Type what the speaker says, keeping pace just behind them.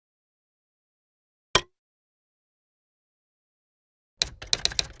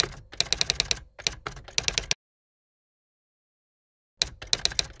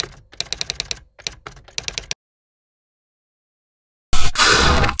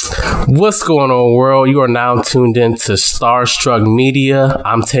What's going on, world? You are now tuned in to Starstruck Media.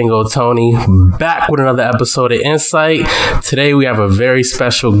 I'm Tango Tony, back with another episode of Insight. Today we have a very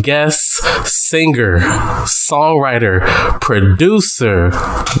special guest, singer, songwriter, producer.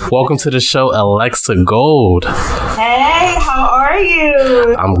 Welcome to the show, Alexa Gold. Hey, how are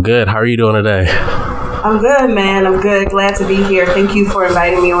you? I'm good. How are you doing today? I'm good, man. I'm good. Glad to be here. Thank you for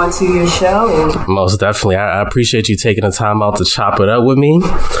inviting me onto your show. Most definitely. I appreciate you taking the time out to chop it up with me.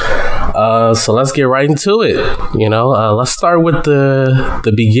 So let's get right into it. Let's start with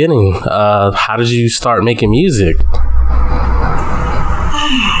the beginning. How did you start making music?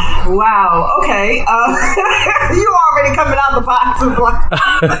 Wow. Okay. You already coming out the box with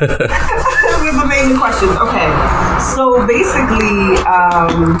amazing questions. Okay. So basically,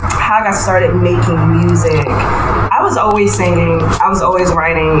 how I got started making music. I was always singing. I was always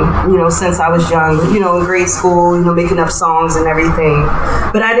writing, since I was young, in grade school, making up songs and everything.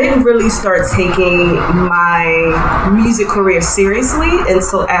 But I didn't really start taking my music career seriously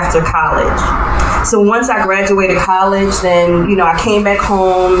until after college. So once I graduated college, then, I came back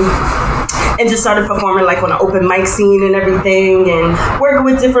home and just started performing like on an open mic scene and everything and working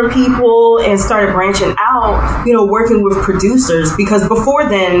with different people and started branching out, working with producers, because before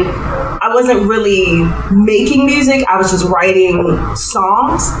then I wasn't really making music. I was just writing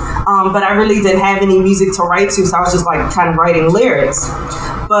songs, but I really didn't have any music to write to. So I was just like kind of writing lyrics.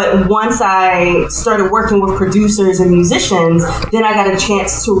 But once I started working with producers and musicians, then I got a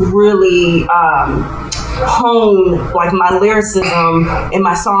chance to really hone like my lyricism and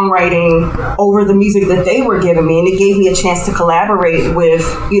my songwriting over the music that they were giving me, and it gave me a chance to collaborate with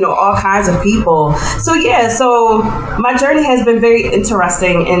all kinds of people. So my journey has been very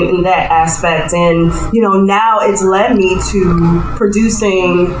interesting in that aspect, and now it's led me to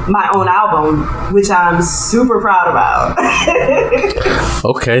producing my own album, which I'm super proud about.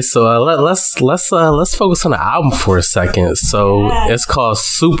 Okay, so let's focus on the album for a second. So It's called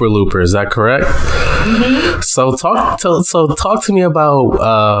Super Looper, is that correct? Mm-hmm. So talk to me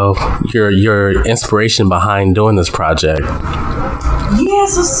about your inspiration behind doing this project. Yeah,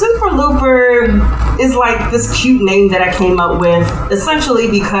 so Super Looper is like this cute name that I came up with, essentially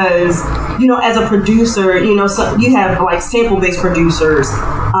because, as a producer, so you have like sample-based producers,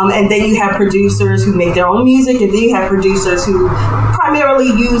 and then you have producers who make their own music, and then you have producers who primarily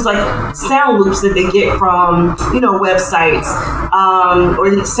use like sound loops that they get from, websites,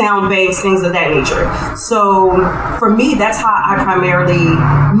 or sound banks, things of that nature. So for me, that's how I primarily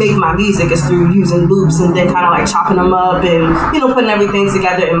make my music, is through using loops and then kind of like chopping them up and, putting everything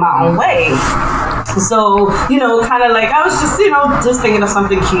together in my own way. So, kind of like I was just, just thinking of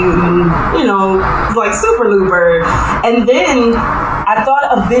something cute and, like Super Looper. And then I thought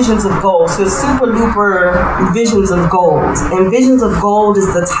of Visions of Gold. So it's Super Looper Visions of Gold. And Visions of Gold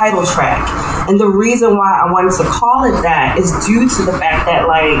is the title track. And the reason why I wanted to call it that is due to the fact that,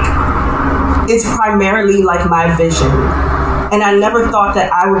 like, it's primarily like my vision. And I never thought that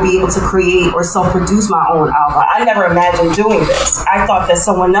I would be able to create or self-produce my own album. I never imagined doing this. I thought that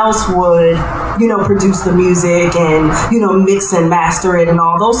someone else would, produce the music and, mix and master it and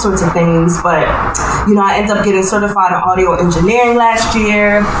all those sorts of things. But, I ended up getting certified in audio engineering last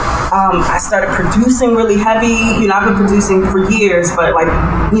year. I started producing really heavy. I've been producing for years, but like,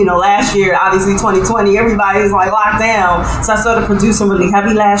 last year, obviously 2020, everybody's like locked down. So I started producing really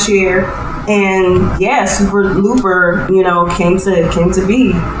heavy last year. And yeah, Super Looper, came to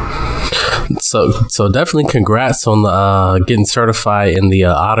be. So definitely congrats on the getting certified in the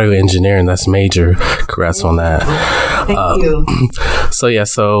audio engineering. That's major. Congrats on that. Thank you. So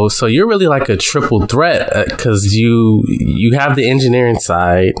you're really like a triple threat, because you have the engineering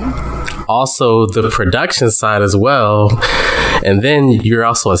side, also the production side as well, and then you're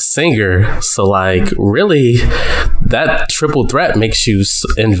also a singer. So like really, that triple threat makes you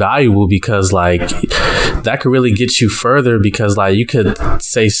invaluable, because like that could really get you further, because like you could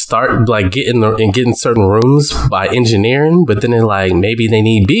say start like get in certain rooms by engineering, but then like maybe they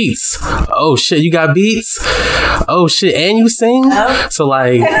need beats. Oh shit, you got beats? Oh shit, and you sing? So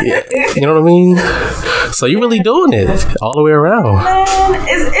like, you know what I mean? So you're really doing it all the way around. Man,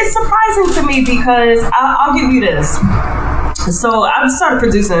 it's surprising to me, because I'll give you this. So I started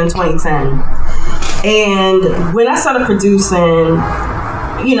producing in 2010. And when I started producing,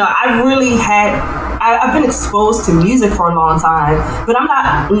 I've been exposed to music for a long time, but I'm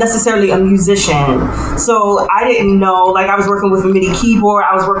not necessarily a musician. So I didn't know, like I was working with a MIDI keyboard,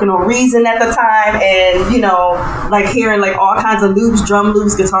 I was working on Reason at the time, and, like hearing like all kinds of loops, drum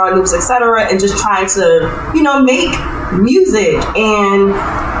loops, guitar loops, etc., and just trying to, make music. And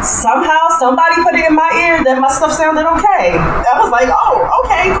somehow somebody put it in my ear that my stuff sounded okay. I was like, oh,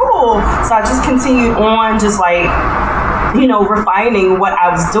 okay, cool. So I just continued on, just like, refining what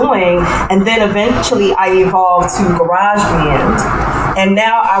I was doing. And then eventually I evolved to GarageBand. And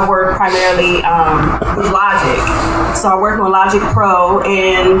now I work primarily with Logic. So I work on Logic Pro,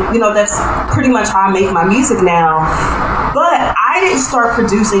 and, that's pretty much how I make my music now. But I didn't start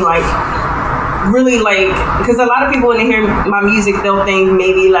producing really because a lot of people when they hear my music, they'll think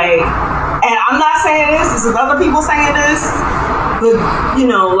maybe and I'm not saying this is other people saying this, but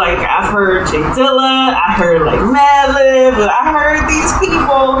I've heard Jay Dilla, I heard Madlib, but I heard these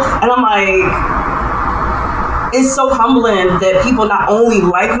people, and I'm like, it's so humbling that people not only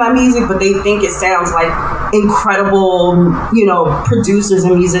like my music, but they think it sounds like incredible, producers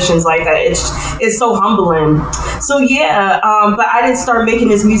and musicians like that. It's so humbling. So yeah, but I didn't start making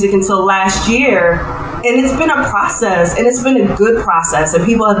this music until last year. And it's been a process, and it's been a good process. And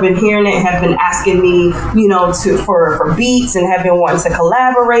people have been hearing it, have been asking me, for beats, and have been wanting to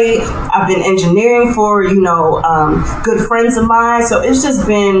collaborate. I've been engineering for, good friends of mine. So it's just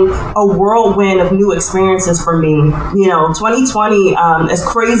been a whirlwind of new experiences for me. 2020, as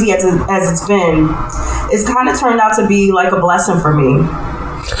crazy as it's been, it's kind of turned out to be like a blessing for me.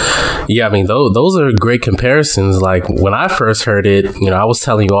 Yeah, I mean, those are great comparisons. Like, when I first heard it, I was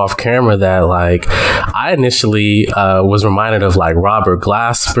telling you off camera that, I initially was reminded of, Robert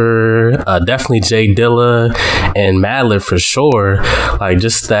Glasper, definitely Jay Dilla, and Madlib for sure.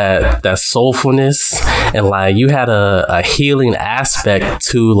 Just that soulfulness, and, you had a healing aspect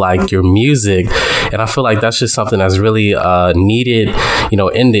to, your music. And I feel like that's just something that's really needed,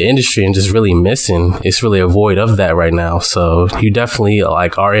 in the industry, and just really missing. It's really a void of that right now. So you definitely,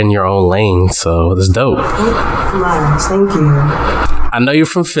 are in your own lane, so that's dope. Nice, thank you. I know you're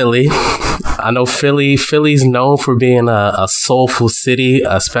from Philly. I know Philly's known for being a soulful city,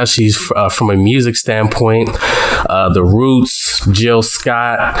 especially from a music standpoint. The Roots, Jill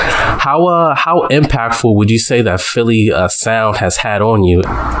Scott. How impactful would you say that Philly sound has had on you?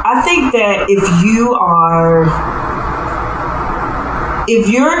 I think that if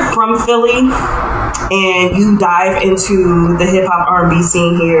you're from Philly and you dive into the hip hop R&B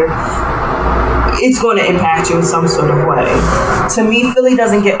scene here, it's going to impact you in some sort of way. To me, Philly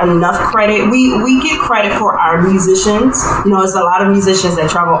doesn't get enough credit. We get credit for our musicians. There's a lot of musicians that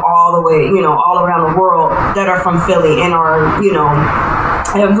travel all the way, all around the world that are from Philly and are,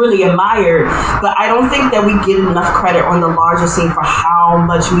 have really admired, but I don't think that we get enough credit on the larger scene for how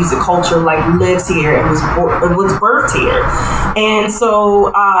much music culture lives here and was birthed here. And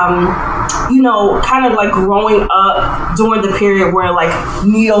so kind of growing up during the period where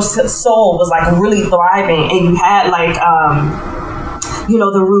neo soul was really thriving, and you had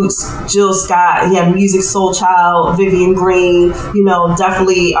the Roots, Jill Scott, you had Music Soul Child, Vivian Green,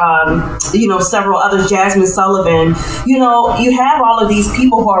 definitely, several others, Jasmine Sullivan. You have all of these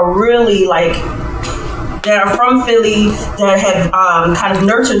people who are really that are from Philly, that have kind of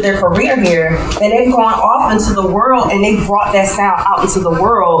nurtured their career here, and they've gone off into the world, and they've brought that sound out into the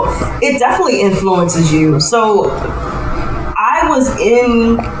world. It definitely influences you. So I was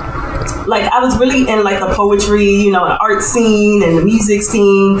really in the poetry, the art scene and the music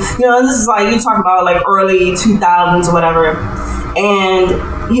scene. This is you talk about early 2000s or whatever.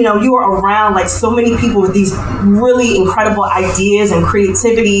 And, you were around so many people with these really incredible ideas and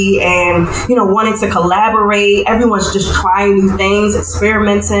creativity and, wanting to collaborate. Everyone's just trying new things,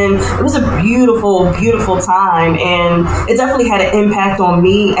 experimenting. It was a beautiful, beautiful time. And it definitely had an impact on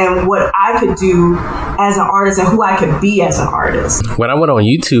me and what I could do as an artist and who I could be as an artist. When I went on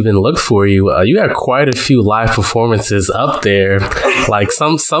YouTube and looked for you, you had quite a few live performances up there.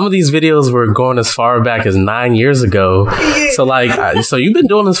 Some of these videos were going as far back as 9 years ago. Yeah. So you've been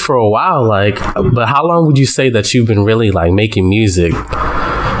doing this for a while, but how long would you say that you've been really making music? Yeah,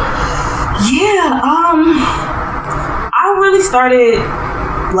 I really started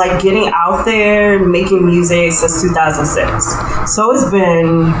getting out there and making music since 2006. So it's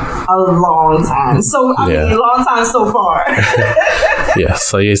been a long time. So I mean, a long time so far. Yeah.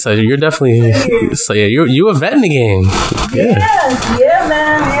 So you're definitely you're a vet in the game. Yeah,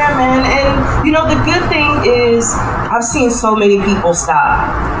 man. And the good thing is I've seen so many people stop.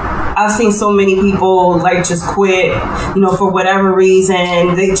 I've seen so many people just quit, for whatever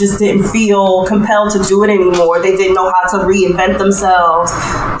reason. They just didn't feel compelled to do it anymore. They didn't know how to reinvent themselves.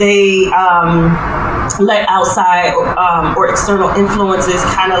 They let outside or external influences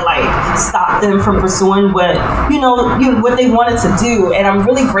kind of stop them from pursuing what what they wanted to do. And I'm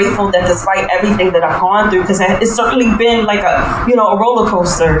really grateful that despite everything that I've gone through, because it's certainly been a roller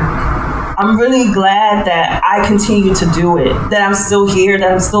coaster, I'm really glad that I continue to do it, that I'm still here,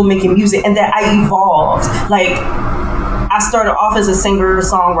 that I'm still making music, and that I evolved. I started off as a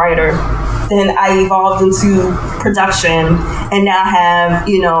singer-songwriter. Then I evolved into production, and now I have,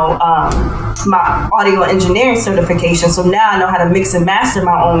 my audio engineering certification. So now I know how to mix and master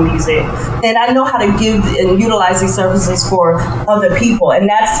my own music, and I know how to give and utilize these services for other people. And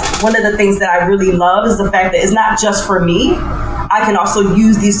that's one of the things that I really love, is the fact that it's not just for me. I can also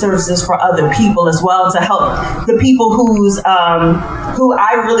use these services for other people as well, to help the people who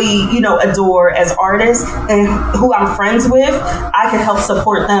I really, adore as artists and who I'm friends with. I can help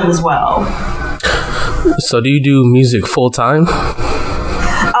support them as well. So do you do music full time?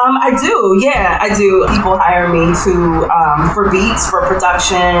 I do. Yeah, I do. People hire me for beats, for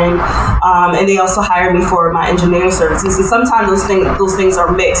production, and they also hire me for my engineering services. And sometimes those things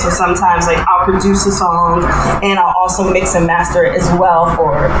are mixed. So sometimes, like, I'll produce a song and I'll also mix and master it as well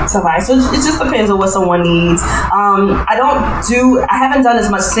for somebody. So it just depends on what someone needs. I haven't done as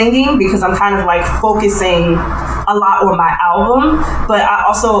much singing because I'm kind of like focusing a lot on my album, but I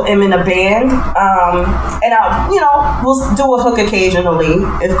also am in a band, and we'll do a hook occasionally.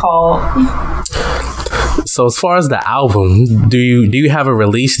 It's called. So as far as the album, do you have a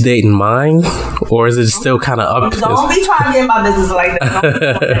release date in mind, or is it still kind of up? Don't be trying to get my business like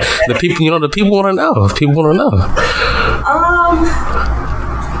that. The people want to know. People want to know.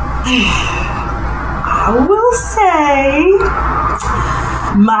 I will say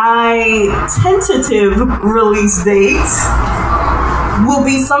my tentative release date will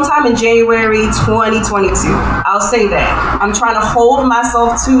be sometime in January 2022. I'll say that. I'm trying to hold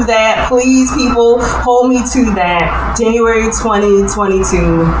myself to that. Please, people, hold me to that. January 2022.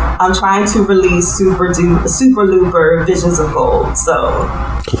 I'm trying to release Super Looper Visions of Gold. So.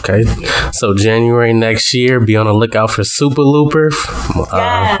 Okay. So January next year, be on the lookout for Super Looper.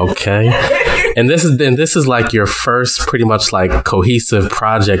 Yes. Okay. And this is like your first pretty much like cohesive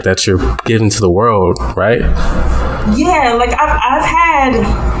project that you're giving to the world, right? Yeah, like I've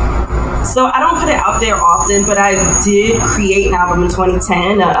had, so I don't put it out there often, but I did create an album in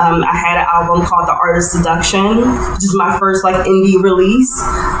 2010. I had an album called The Art of Seduction, which is my first like indie release.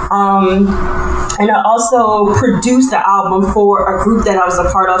 And I also produced the album for a group that I was a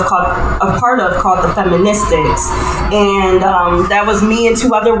part of called The Feministics. And that was me and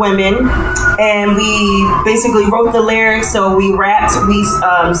two other women. And we basically wrote the lyrics. So we rapped, we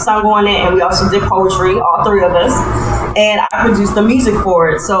sung on it, and we also did poetry, all three of us. And I produced the music for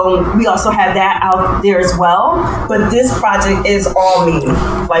it. So we also have that out there as well. But this project is all me,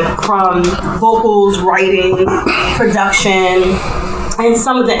 like from vocals, writing, production, and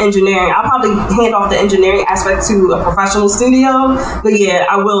some of the engineering. I'll probably hand off the engineering aspect to a professional studio, but yeah,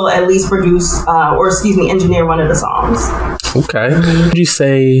 I will at least engineer one of the songs. Okay. What would you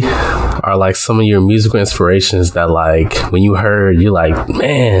say are like some of your musical inspirations that like when you heard, you're like,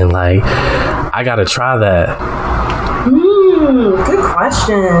 man, like I gotta try that? Good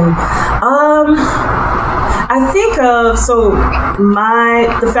question. I think of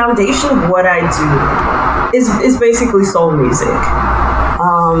the foundation of what I do is basically soul music.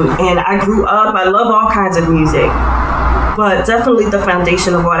 And I grew up, I love all kinds of music, but definitely the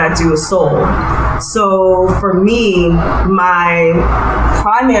foundation of what I do is soul. So for me, my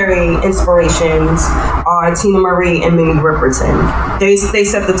primary inspirations are Tina Marie and Minnie Riperton. They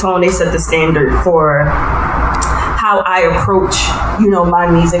set the tone, they set the standard for how I approach, my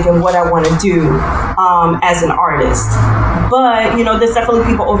music and what I want to do as an artist. But, there's definitely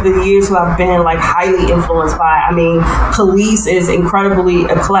people over the years who I've been like highly influenced by. I mean, Police is incredibly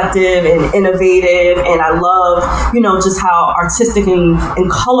eclectic and innovative, and I love, just how artistic and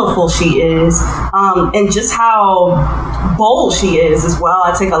colorful she is, and just how bold she is as well.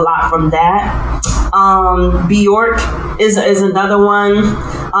 I take a lot from that. Bjork is another one.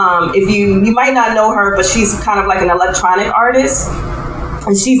 If you might not know her, but she's kind of like an electronic artist,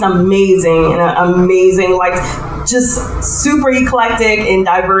 and she's amazing like just super eclectic and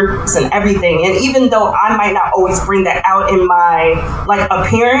diverse and everything. And even though I might not always bring that out in my like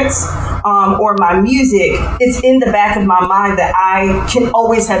appearance or my music, it's in the back of my mind that I can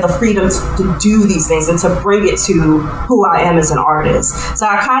always have the freedom to do these things and to bring it to who I am as an artist. So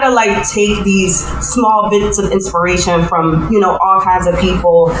I kind of like take these small bits of inspiration from, all kinds of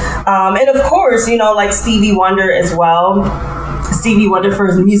people. And of course, like Stevie Wonder as well. Stevie Wonder for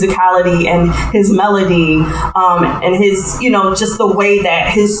his musicality and his melody, and his, just the way that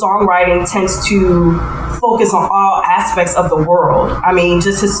his songwriting tends to focus on all aspects of the world. I mean,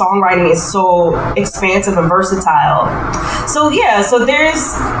 just his songwriting is so expansive and versatile. So yeah, so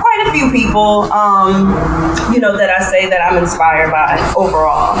there's quite a few people, that I say that I'm inspired by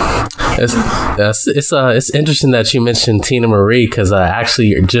overall. It's interesting that you mentioned Tina Marie, because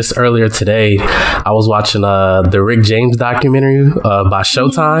actually just earlier today I was watching the Rick James documentary by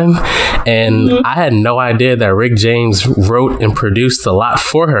Showtime, and I had no idea that Rick James wrote and produced a lot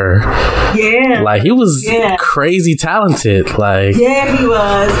for her. Yeah, like he was crazy talented. Like he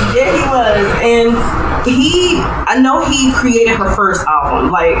was, and I know he created her first album.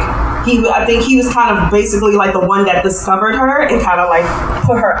 Like I think he was kind of basically like the one that discovered her and kind of like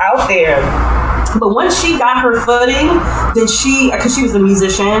put her out there. But once she got her footing, then because she was a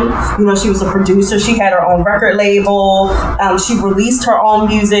musician, she was a producer. She had her own record label. She released her own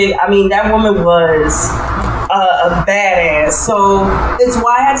music. I mean, that woman was a badass. So it's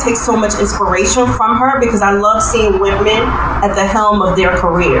why I take so much inspiration from her, because I love seeing women at the helm of their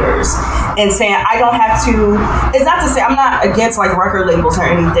careers and saying, I don't have to, it's not to say I'm not against like record labels or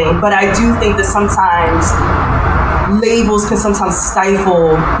anything, but I do think that sometimes labels can sometimes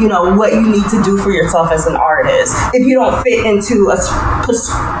stifle, what you need to do for yourself as an artist. If you don't fit into a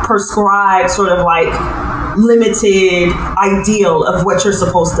prescribed sort of like limited ideal of what you're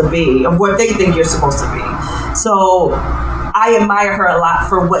supposed to be, of what they think you're supposed to be. So I admire her a lot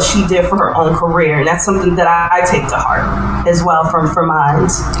for what she did for her own career, and that's something that I take to heart as well for mine.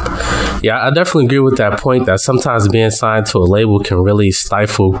 Yeah, I definitely agree with that point, that sometimes being signed to a label can really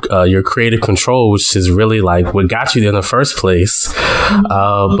stifle your creative control, which is really like what got you there in the first place.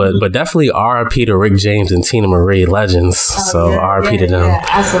 But definitely RIP to Rick James and Tina Marie, legends. RIP to them. Yeah,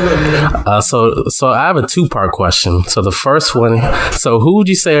 absolutely. So I have a two-part question. So the first one, so who would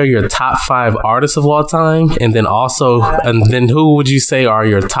you say are your top 5 artists of all time? And then then who would you say are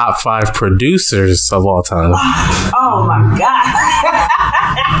your top 5 producers of all time? Oh my God.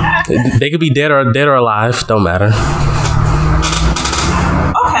 They could be dead or alive, don't matter.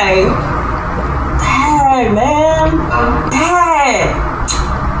 Okay. Dang, man. Dang.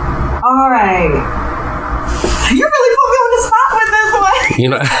 All right. You really put me on the spot with this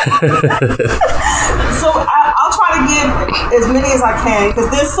one. So I'll try to give as many as I can, because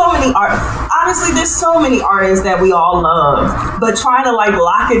there's so many honestly, there's so many artists that we all love, but trying to like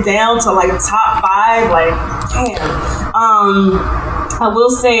lock it down to like top 5, like, damn. I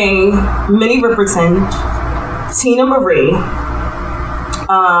will say Minnie Riperton, Tina Marie,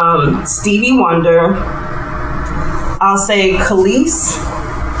 Stevie Wonder. I'll say Khalees.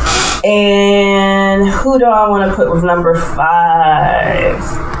 And who do I want to put with number 5?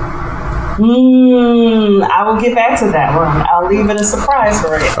 I will get back to that one. I'll leave it a surprise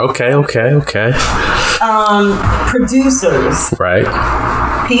for you. Okay. Producers. Right.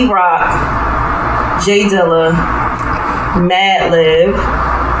 Pete Rock, Jay Dilla, Madlib,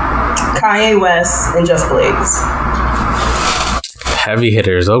 Kanye West, and Just Blaze. Heavy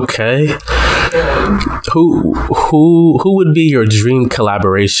hitters, okay. Who would be your dream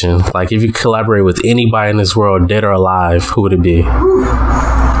collaboration? Like, if you collaborate with anybody in this world, dead or alive, who would it be?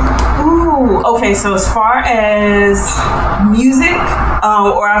 Okay, so as far as music,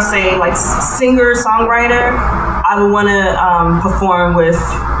 or I'll say like singer, songwriter, I would want to perform with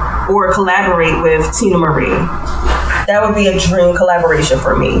or collaborate with Tina Marie. That would be a dream collaboration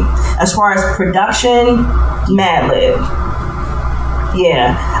for me. As far as production, Madlib.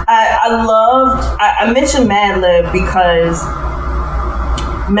 Yeah, I mentioned Madlib because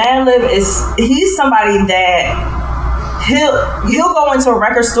Madlib he's somebody that he'll go into a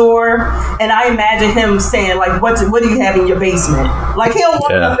record store, and I imagine him saying like, what do you have in your basement? Like, he don't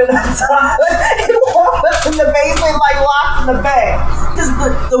want nothing outside. He don't want nothing in the basement, like locked in the back. Because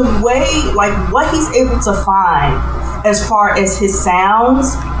the way, like, what he's able to find as far as his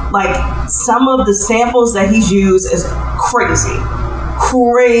sounds, like some of the samples that he's used is crazy.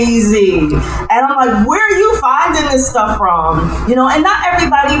 And I'm like, where are you finding this stuff from? And not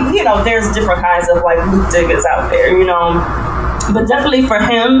everybody, there's different kinds of like loop diggers out there, but definitely for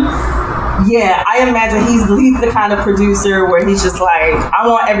him, yeah, I imagine he's the kind of producer where he's just like, I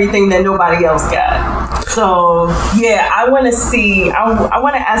want everything that nobody else got. So yeah, I want to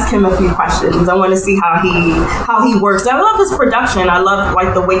ask him a few questions. I want to see how he works. I love his production. I love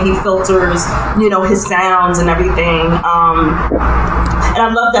like the way he filters, his sounds and everything. And I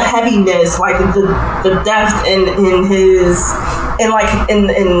love the heaviness, like the depth in his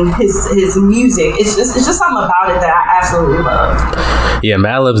music. It's just something about it that I absolutely love. Yeah,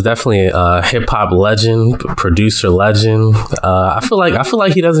 Madlib's definitely a hip hop legend, producer legend. I feel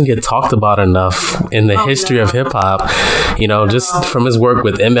like he doesn't get talked about enough in the history of hip hop. Just from his work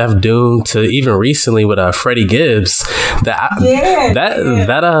with MF Doom to even recently with Freddie Gibbs. The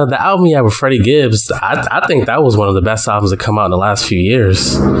album he had with Freddie Gibbs, I think that was one of the best albums to come out in the last few years.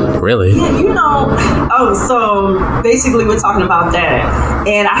 Really. Yeah, so basically we're talking about about that.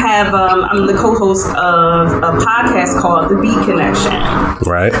 And I have, I'm the co-host of a podcast called The Beat Connection.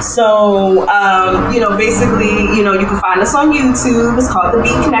 Right. So, basically, you can find us on YouTube. It's called The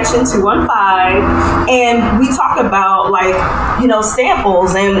Beat Connection 215. And we talk about,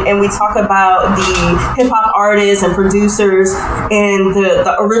 samples. And we talk about the hip-hop artists and producers and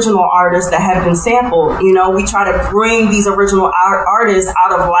the original artists that have been sampled. We try to bring these original artists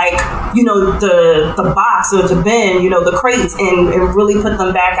out of, the box or the bin, the crates, and really put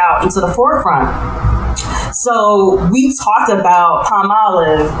them back out into the forefront. So we talked about Palm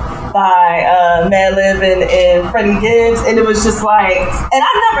Olive by Madlib and Freddie Gibbs, and it was just and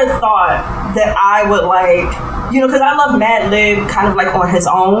I never thought that I would because I love Madlib kind of on his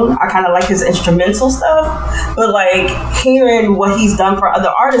own. I kind of like his instrumental stuff, but hearing what he's done for other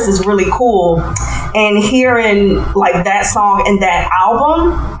artists is really cool. And hearing that song and that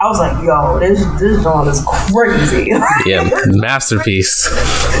album, I was like, yo, this song is crazy. Yeah, masterpiece.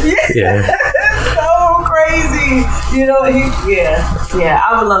 Yeah. So crazy.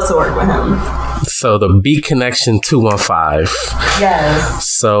 I would love to work with him. So the Beat Connection 215. Yes.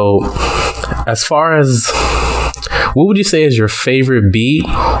 So as far as, what would you say is your favorite beat,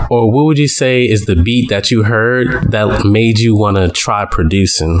 or what would you say is the beat that you heard that made you want to try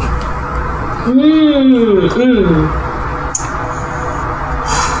producing?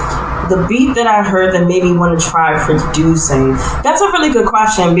 The beat that I heard that made me want to try producing. That's a really good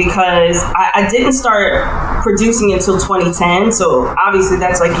question, because I didn't start producing until 2010. So obviously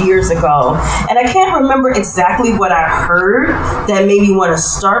that's years ago. And I can't remember exactly what I heard that made me want to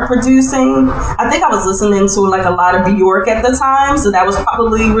start producing. I think I was listening to a lot of Bjork at the time. So that was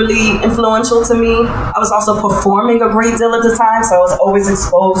probably really influential to me. I was also performing a great deal at the time. So I was always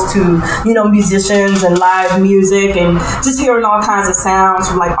exposed to, musicians and live music and just hearing all kinds of sounds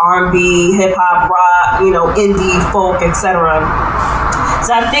from R&B, hip hop, rock, indie, folk, etc.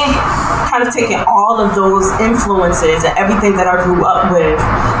 So I think kind of taking all of those influences and everything that I grew up with,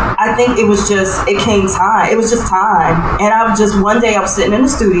 I think it was just time. It was just time. And one day I was sitting in the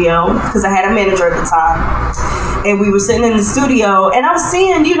studio, because I had a manager at the time. And we were sitting in the studio, and I was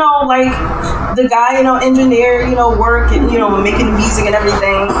seeing, the guy, engineer, work and, making the music and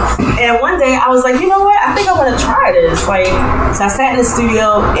everything. And one day I was like, you know what? I think I want to try this. So I sat in the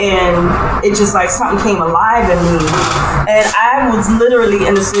studio, and it just something came alive in me. And I was literally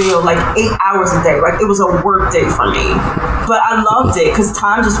in the studio 8 hours a day. It was a work day for me. But I loved it, because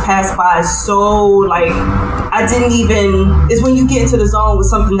time just passed by so, I didn't even, it's when you get into the zone with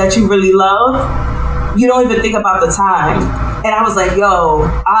something that you really love, you don't even think about the time. And I was like, yo,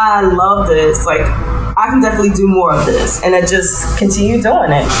 I love this. I can definitely do more of this. And I just continued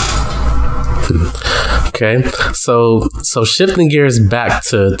doing it. Okay. So shifting gears back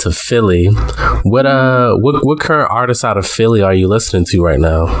to Philly, what current artists out of Philly are you listening to right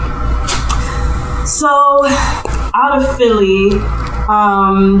now? So out of Philly,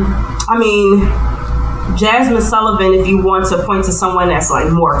 Jasmine Sullivan, if you want to point to someone that's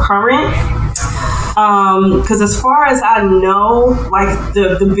more current. Because as far as I know,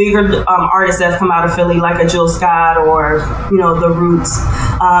 the bigger artists that have come out of Philly, like a Jill Scott or The Roots,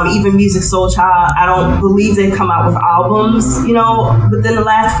 even Music Soul Child, I don't believe they've come out with albums within the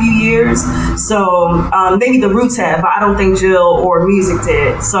last few years. So maybe The Roots have, but I don't think Jill or Music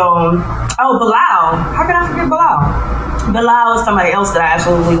did. So Bilal, how can I forget Bilal? Bilal is somebody else that I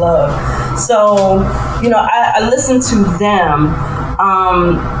absolutely love. So I listen to them.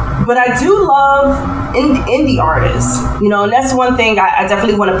 But I do love indie artists, and that's one thing I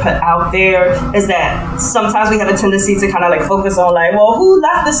definitely want to put out there, is that sometimes we have a tendency to kind of focus on who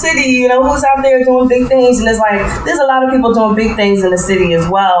left the city, who's out there doing big things. And there's a lot of people doing big things in the city as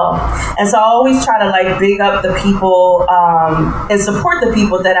well. And so I always try to big up the people and support the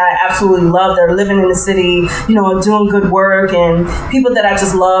people that I absolutely love, that are living in the city, doing good work, and people that I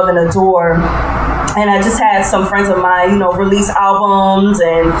just love and adore. And I just had some friends of mine, release albums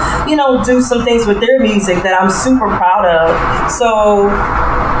and, do some things with their music that I'm super proud of. So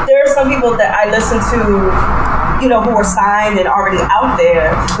there are some people that I listen to, who are signed and already out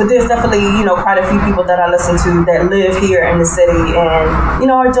there. But there's definitely, quite a few people that I listen to that live here in the city and,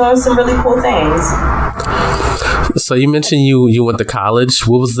 are doing some really cool things. So you mentioned you went to college.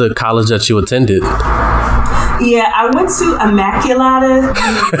 What was the college that you attended? Yeah, I went to Immaculata.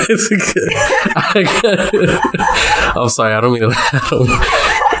 I'm sorry, I don't mean to laugh.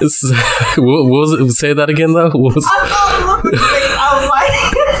 What was it? Say that again, though. What was... I was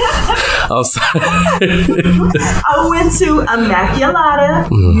like... I'm sorry. I went to Immaculata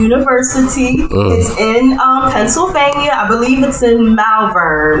University. It's in Pennsylvania. I believe it's in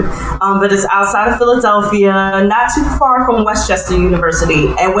Malvern, but it's outside of Philadelphia, not too far from Westchester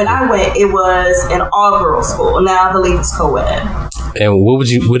University. And when I went, it was an all-girls school. Now I believe it's co-ed. And what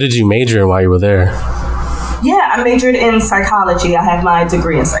did you major in while you were there? Yeah, I majored in psychology. I have my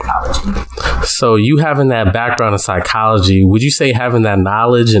degree in psychology. So you having that background in psychology, would you say having that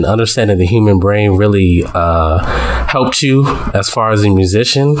knowledge and understanding the human brain really helped you as far as a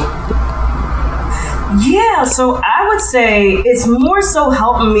musician? Yeah, so I would say it's more so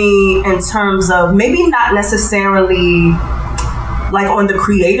helping me in terms of maybe not necessarily like on the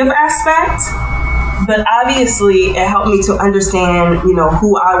creative aspect, but obviously it helped me to understand,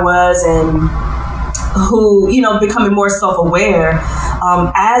 who I was and who, becoming more self-aware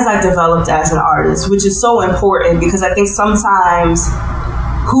as I developed as an artist, which is so important because I think sometimes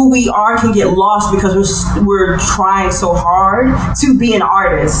who we are can get lost because we're trying so hard to be an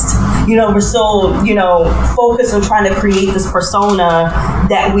artist. We're so, focused on trying to create this persona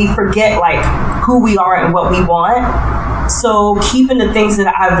that we forget like who we are and what we want. So keeping the things that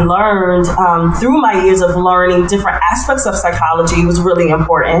I've learned through my years of learning different aspects of psychology was really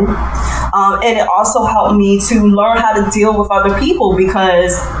important. And it also helped me to learn how to deal with other people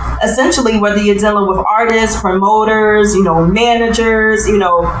because essentially whether you're dealing with artists, promoters, managers,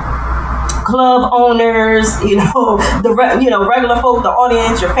 club owners, the regular folk, the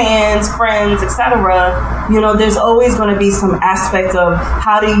audience, your fans, friends, etc. There's always going to be some aspect of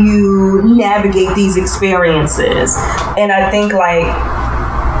how do you navigate these experiences. And I think like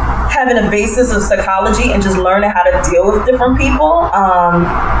having a basis of psychology and just learning how to deal with different people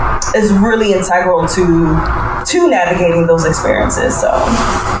is really integral to navigating those experiences. So,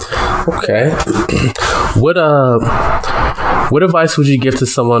 okay, what advice would you give to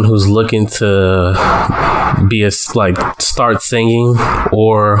someone who's looking to start singing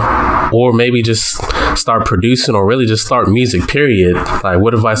or maybe just start producing or really just start music, period? Like,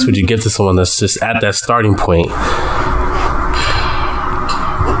 what advice would you give to someone that's just at that starting point?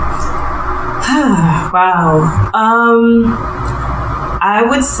 Wow. I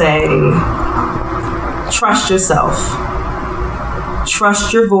would say trust yourself.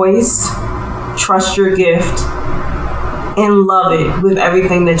 Trust your voice. Trust your gift. And love it with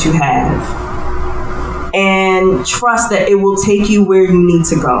everything that you have. And trust that it will take you where you need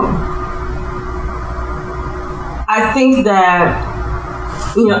to go. I think that,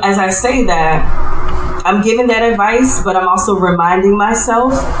 as I say that, I'm giving that advice, but I'm also reminding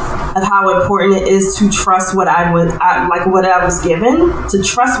myself of how important it is to trust what I was given, to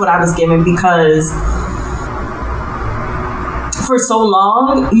trust what I was given, because for so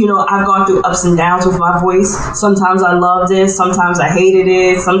long, I've gone through ups and downs with my voice. Sometimes I loved it. Sometimes I hated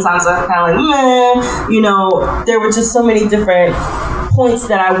it. Sometimes I kind of like, there were just so many different points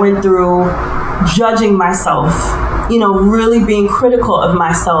that I went through judging myself, really being critical of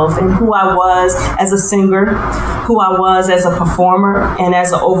myself and who I was as a singer, who I was as a performer and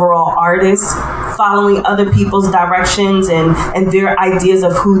as an overall artist, following other people's directions and their ideas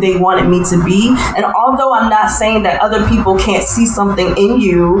of who they wanted me to be. And although I'm not saying that other people can't see something in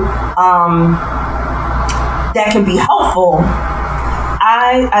you that can be helpful,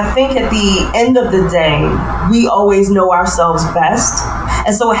 I think at the end of the day, we always know ourselves best.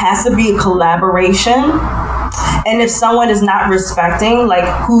 And so it has to be a collaboration. And if someone is not respecting like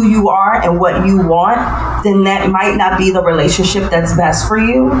who you are and what you want, then that might not be the relationship that's best for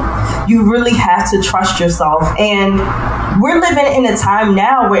you. You really have to trust yourself. And we're living in a time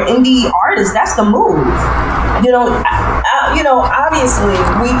now where indie artists, that's the move. Obviously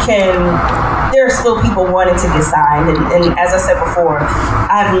there are still people wanting to get signed. And as I said before,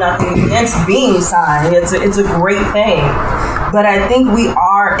 I have nothing against being signed. It's a great thing. But I think we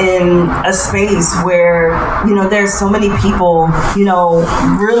are in a space where, there's so many people,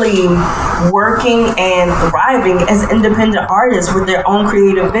 really working and thriving as independent artists with their own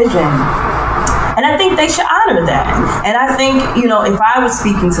creative vision. And I think they should honor that. And I think, if I was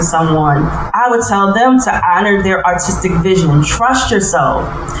speaking to someone, I would tell them to honor their artistic vision. Trust yourself.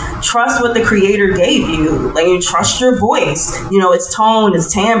 Trust what the creator gave you. Like, you trust your voice. Its tone, its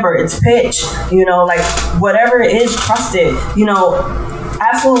timbre, its pitch. Like whatever it is, trust it.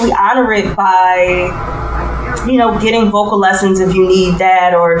 Absolutely honor it by getting vocal lessons if you need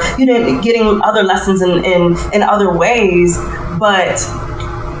that, or getting other lessons in other ways. But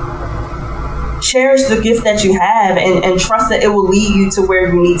cherish the gift that you have and trust that it will lead you to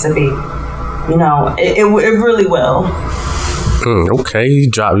where you need to be. It really will. Okay, you're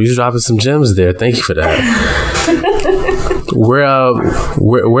dropping some gems there. Thank you for that.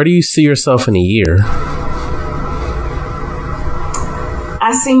 Where do you see yourself in a year?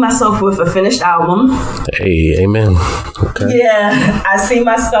 I see myself with a finished album. Hey, amen. Okay. Yeah, I see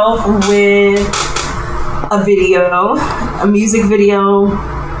myself with a video, a music video,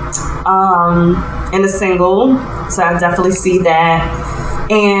 and a single. So I definitely see that.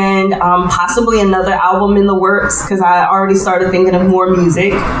 And possibly another album in the works, because I already started thinking of more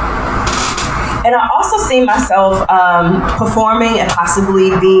music. And I also see myself performing and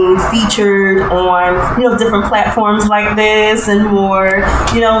possibly being featured on, different platforms like this and more,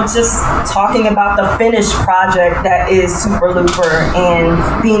 just talking about the finished project that is Super Looper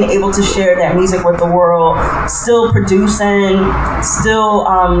and being able to share that music with the world, still producing, still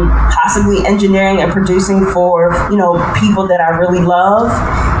possibly engineering and producing for, people that I really love.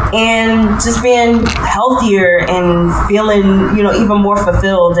 And just being healthier and feeling, even more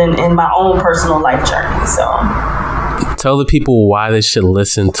fulfilled in my own personal life journey. So, tell the people why they should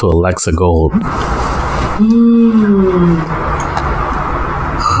listen to Alexa Gold.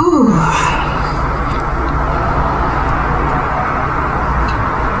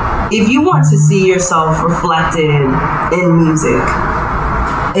 If you want to see yourself reflected in music,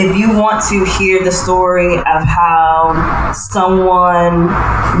 if you want to hear the story of how someone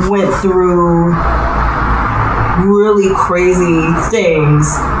went through really crazy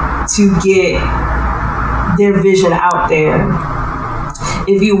things to get their vision out there,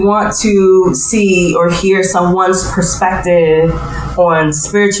 if you want to see or hear someone's perspective on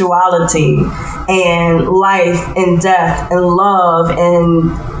spirituality and life and death and love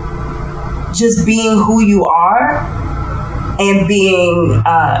and just being who you are, and being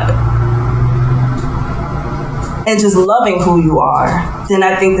and just loving who you are, then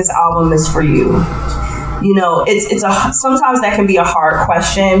I think this album is for you. Sometimes that can be a hard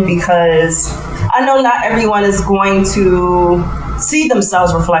question, because I know not everyone is going to see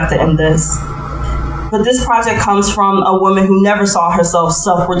themselves reflected in this. But this project comes from a woman who never saw herself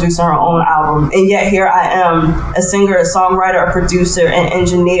self-producing her own album. And yet here I am, a singer, a songwriter, a producer, and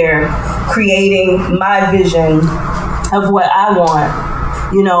engineer, creating my vision of what I want.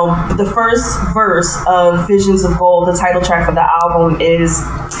 The first verse of Visions of Gold, the title track for the album, is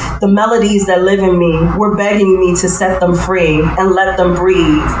the melodies that live in me were begging me to set them free and let them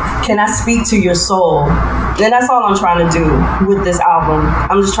breathe. Can I speak to your soul? And that's all I'm trying to do with this album.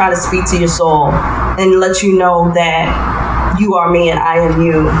 I'm just trying to speak to your soul and let you know that you are me and I am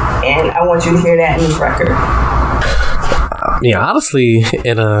you. And I want you to hear that in this record. Yeah, honestly,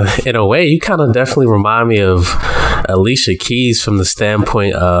 in a way, you kind of definitely remind me of Alicia Keys from the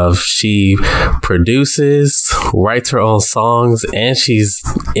standpoint of she produces, writes her own songs, and she's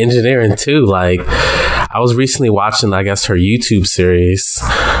engineering too. Like, I was recently watching, I guess, her YouTube series,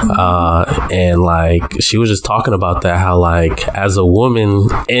 and like she was just talking about that, how like as a woman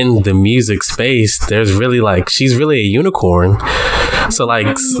in the music space, there's really she's really a unicorn. So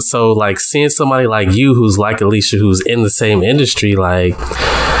seeing somebody like you who's like Alicia, who's in the same industry, like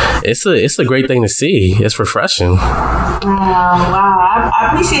it's a great thing to see. It's refreshing. Wow.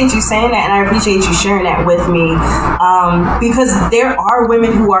 I appreciate you saying that, and I appreciate you sharing that with me, because there are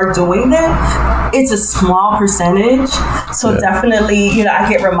women who are doing that. It's a small percentage. So definitely, I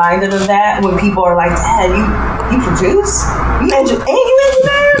get reminded of that when people are like, Dad, you produce? You engineer?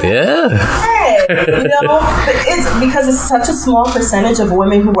 Yeah. But it's because it's such a small percentage of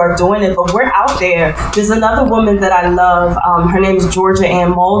women who are doing it, but we're out there. There's another woman that I love. Her name is Georgia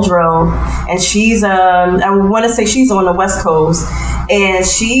Ann Muldrow, and she's I want to say she's on the West Coast, and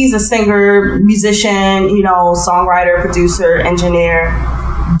she's a singer, musician, songwriter, producer, engineer.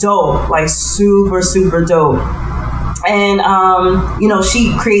 Dope, like super, super dope. And,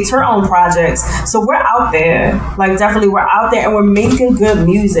 she creates her own projects. So we're out there, definitely we're out there, and we're making good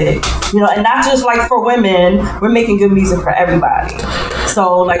music, and not just for women, we're making good music for everybody.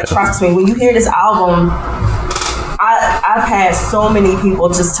 So trust me, when you hear this album, I've had so many people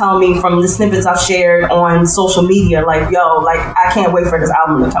just tell me from the snippets I've shared on social media, I can't wait for this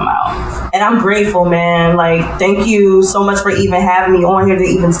album to come out. And I'm grateful, man. Thank you so much for even having me on here to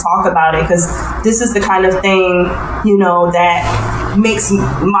even talk about it, because this is the kind of thing, that makes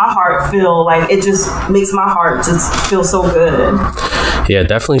my heart feel it just makes my heart just feel so good. Yeah,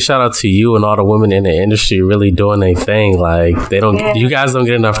 definitely shout out to you and all the women in the industry really doing their thing. You guys don't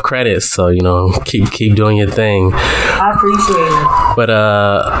get enough credit, so keep doing your thing. I appreciate it. But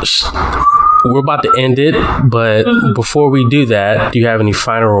we're about to end it, but before we do that, do you have any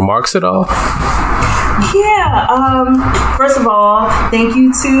final remarks at all? Yeah. First of all, thank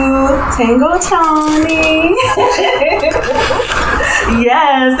you to Tango Tony.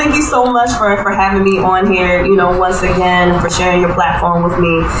 Yes, thank you so much for having me on here, once again, for sharing your platform with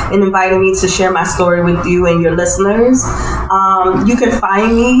me and inviting me to share my story with you and your listeners. You can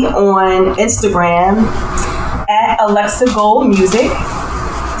find me on Instagram at Alexa Gold Music.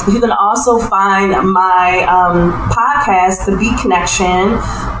 You can also find my podcast, The Beat Connection,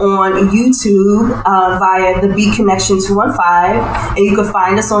 on YouTube via The Beat Connection 215. And you can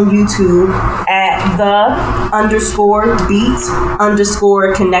find us on YouTube at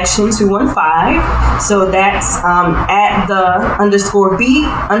the_beat_connection 215. So that's at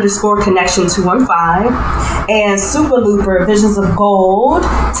the_beat_connection 215. And Super Looper, Visions of Gold,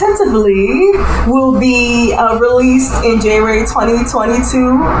 tentatively will be released in January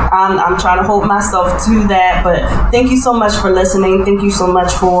 2022. I'm trying to hold myself to that, but thank you so much for listening. Thank you so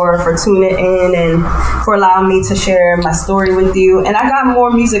much for tuning in and for allowing me to share my story with you. And I got more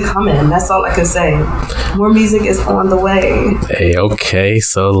music coming. That's all I can say. More music is on the way. Hey, okay.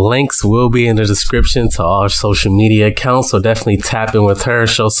 So links will be in the description to all social media accounts. So definitely tap in with her,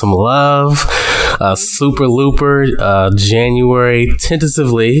 show some love. Super Looper, January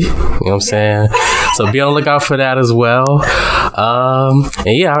tentatively. You know what I'm saying? So be on the lookout for that as well. And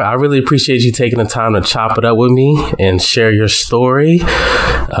yeah, I really appreciate you taking the time to chop it up with me and share your story.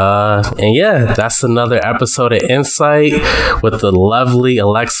 And yeah, that's another episode of Insight with the lovely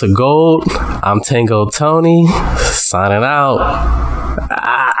Alexa Gold. I'm Tango Tony, signing out.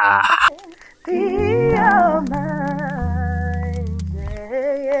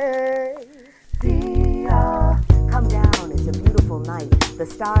 Come down, it's a beautiful night. The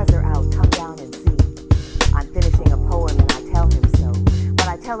stars are out, come down and see. I'm finishing a poem and I tell him so. When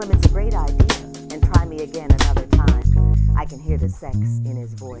I tell him it's a great idea and try me again another time, I can hear the sex in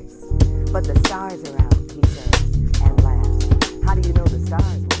his voice. But the stars are out, he says, and laughs. How do you know the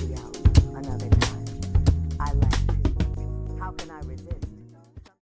stars?